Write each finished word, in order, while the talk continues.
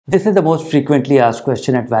This is the most frequently asked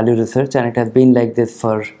question at Value Research, and it has been like this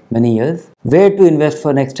for many years. Where to invest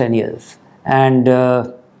for next 10 years? And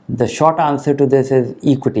the short answer to this is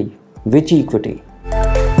equity. Which equity?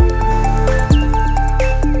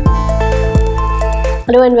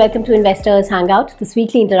 Hello and welcome to Investors Hangout. This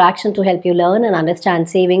weekly interaction to help you learn and understand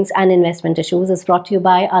savings and investment issues is brought to you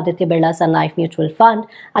by Aditya Birla Sun Life Mutual Fund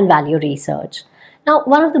and Value Research. Now,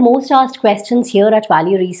 one of the most asked questions here at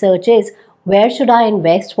Value Research is, where should I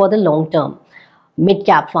invest for the long term?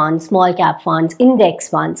 Mid-cap funds, small-cap funds, index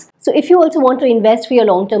funds. So if you also want to invest for your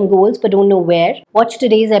long-term goals but don't know where, watch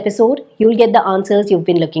today's episode. You'll get the answers you've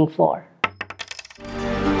been looking for.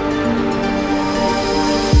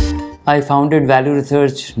 I founded Value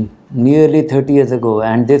Research nearly 30 years ago,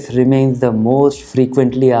 and this remains the most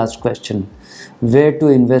frequently asked question. Where to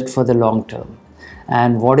invest for the long term?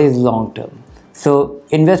 And what is long term? So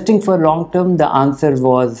investing for long term, the answer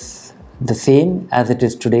was the same as it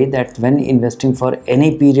is today, that when investing for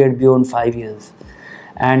any period beyond 5 years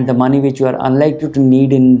and the money which you are unlikely to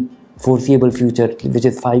need in foreseeable future, which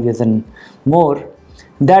is 5 years and more,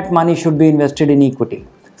 that money should be invested in equity.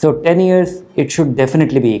 So 10 years, it should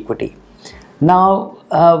definitely be equity. Now,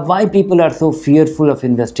 why people are so fearful of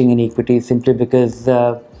investing in equity is simply because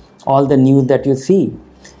all the news that you see,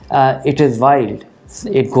 it is wild.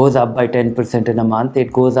 It goes up by 10% in a month,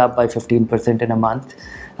 it goes up by 15% in a month,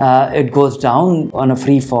 it goes down on a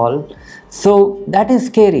free fall. So that is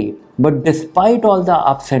scary. But despite all the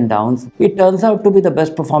ups and downs, it turns out to be the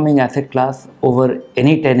best performing asset class over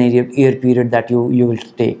any 10-year period that you will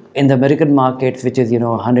take. In the American markets, which is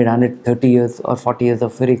 100, 130 years or 40 years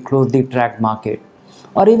of very closely tracked market,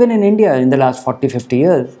 or even in India in the last 40, 50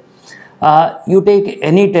 years, you take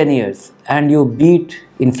any 10 years and you beat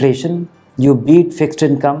inflation, you beat fixed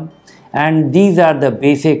income, and these are the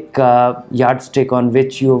basic yardstick on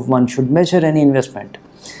which one should measure any investment.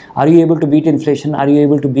 Are you able to beat inflation? Are you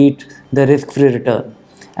able to beat the risk-free return?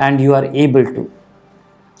 And you are able to.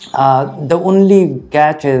 The only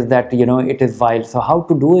catch is that it is wild. So how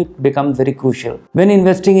to do it becomes very crucial. When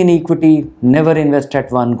investing in equity, never invest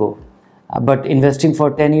at one go. But investing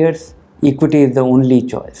for 10 years, equity is the only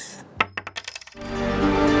choice.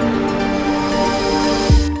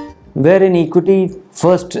 Where in equity,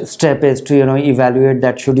 first step is to evaluate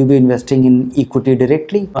that should you be investing in equity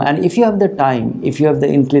directly, and if you have the time, if you have the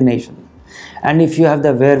inclination, and if you have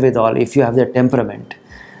the wherewithal, if you have the temperament,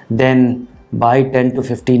 then buy 10 to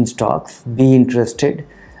 15 stocks, be interested,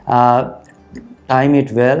 time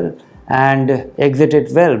it well and exit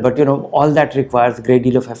it well. But all that requires a great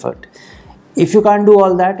deal of effort. If you can't do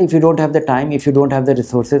all that, if you don't have the time, if you don't have the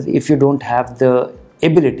resources, if you don't have the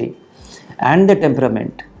ability and the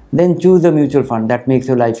temperament, then choose a mutual fund. That makes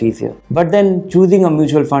your life easier. But then choosing a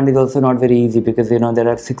mutual fund is also not very easy, because there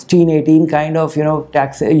are 16, 18 kind of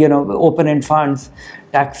tax open-end funds,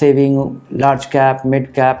 tax saving, large cap,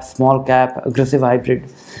 mid cap, small cap, aggressive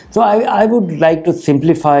hybrid. So I would like to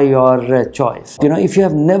simplify your choice. If you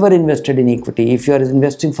have never invested in equity, if you are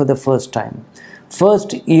investing for the first time,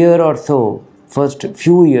 first year or so, first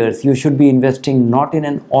few years, you should be investing not in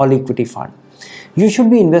an all equity fund. You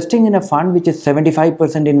should be investing in a fund which is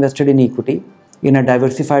 75% invested in equity in a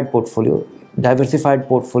diversified portfolio. Diversified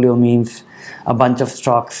portfolio means a bunch of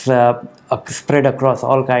stocks spread across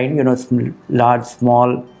all kinds, large,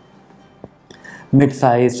 small,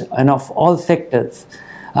 mid-sized, and of all sectors.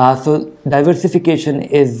 So diversification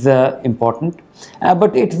is important,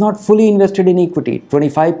 but it's not fully invested in equity.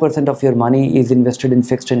 25% of your money is invested in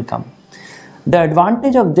fixed income. The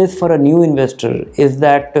advantage of this for a new investor is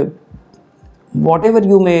that whatever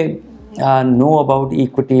you may know about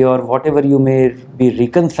equity, or whatever you may be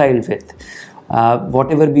reconciled with,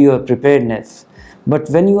 whatever be your preparedness, but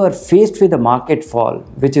when you are faced with a market fall,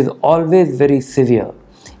 which is always very severe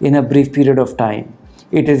in a brief period of time,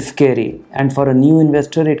 it is scary. And for a new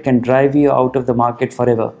investor, it can drive you out of the market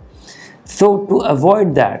forever. So to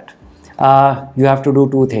avoid that, you have to do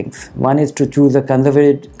two things. One is to choose a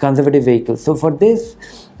conservative vehicle. So for this,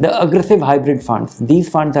 the aggressive hybrid funds, these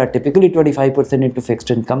funds are typically 25% into fixed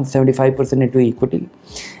income, 75% into equity,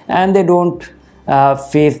 and they don't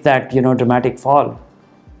face that dramatic fall.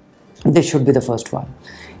 This should be the first one.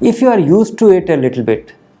 If you are used to it a little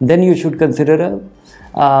bit, then you should consider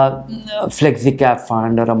a flexi cap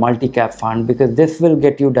fund or a multi-cap fund, because this will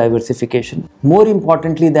get you diversification. More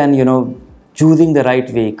importantly than choosing the right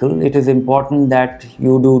vehicle, it is important that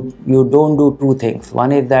you don't do two things.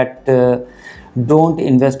 One is that don't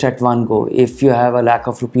invest at one go. If you have a lakh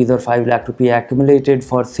of rupees or 5 lakh rupee accumulated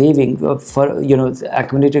for saving,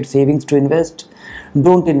 accumulated savings to invest,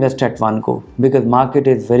 don't invest at one go, because market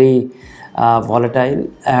is very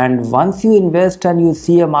volatile, and once you invest and you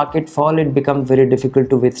see a market fall, it becomes very difficult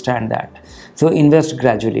to withstand that. So invest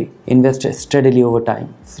gradually, invest steadily over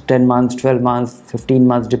time, 10 months, 12 months, 15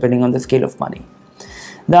 months, depending on the scale of money.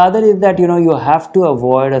 The other is that you have to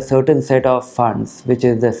avoid a certain set of funds, which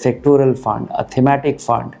is the sectoral fund, a thematic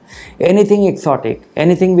fund, anything exotic,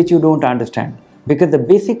 anything which you don't understand. Because the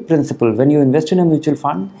basic principle when you invest in a mutual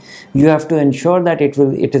fund, you have to ensure that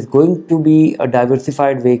it is going to be a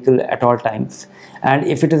diversified vehicle at all times. And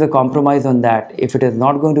if it is a compromise on that, if it is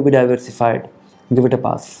not going to be diversified, give it a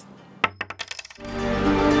pass.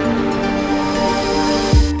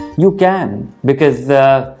 You can, because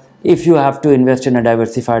if you have to invest in a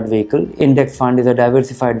diversified vehicle, index fund is a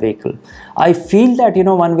diversified vehicle. I feel that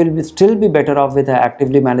one will still be better off with an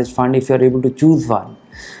actively managed fund if you are able to choose one.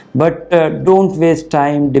 But don't waste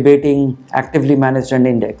time debating actively managed and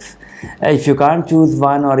index. If you can't choose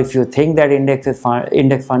one, or if you think that index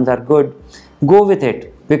funds are good, go with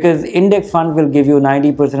it, because index fund will give you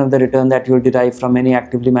 90% of the return that you will derive from any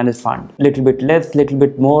actively managed fund. Little bit less, little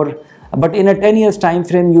bit more, but in a 10 years time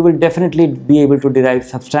frame, you will definitely be able to derive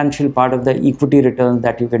substantial part of the equity returns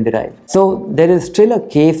that you can derive. So there is still a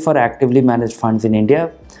case for actively managed funds in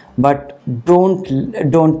India, but don't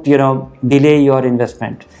delay your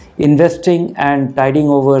investment. Investing and tiding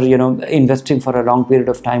over, investing for a long period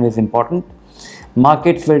of time is important.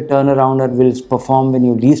 Markets will turn around or will perform when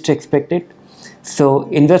you least expect it. So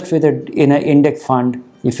invest in an index fund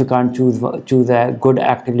if you can't choose a good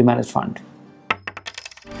actively managed fund.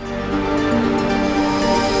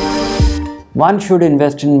 One should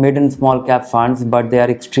invest in mid and small cap funds, but they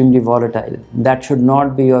are extremely volatile. That should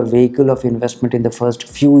not be your vehicle of investment in the first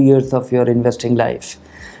few years of your investing life.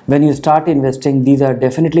 When you start investing, these are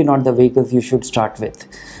definitely not the vehicles you should start with.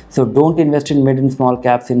 So don't invest in mid and small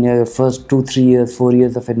caps in your first 2, 3 years, 4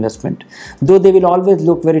 years of investment. Though they will always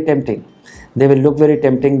look very tempting. They will look very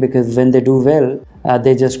tempting because when they do well,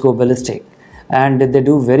 they just go ballistic. And they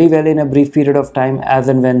do very well in a brief period of time as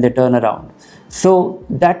and when they turn around. So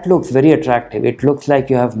that looks very attractive. It looks like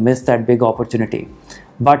you have missed that big opportunity.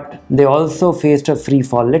 But they also faced a free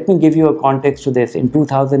fall. Let me give you a context to this. In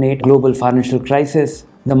 2008 global financial crisis,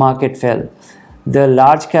 the market fell. The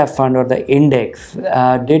large cap fund or the index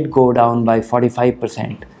did go down by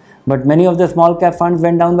 45%. But many of the small cap funds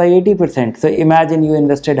went down by 80%. So imagine you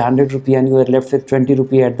invested 100 rupee and you were left with 20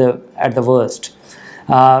 rupee at the worst.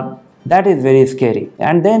 That is very scary.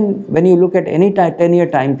 And then when you look at any 10-year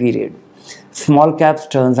time period, small caps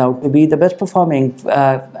turns out to be the best performing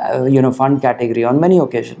fund category on many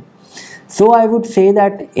occasions. So I would say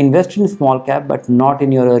that invest in small cap, but not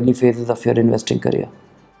in your early phases of your investing career.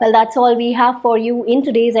 Well, that's all we have for you in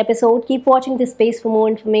today's episode. Keep watching this space for more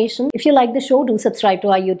information. If you like the show, do subscribe to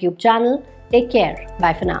our YouTube channel. Take care.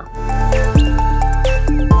 Bye for now.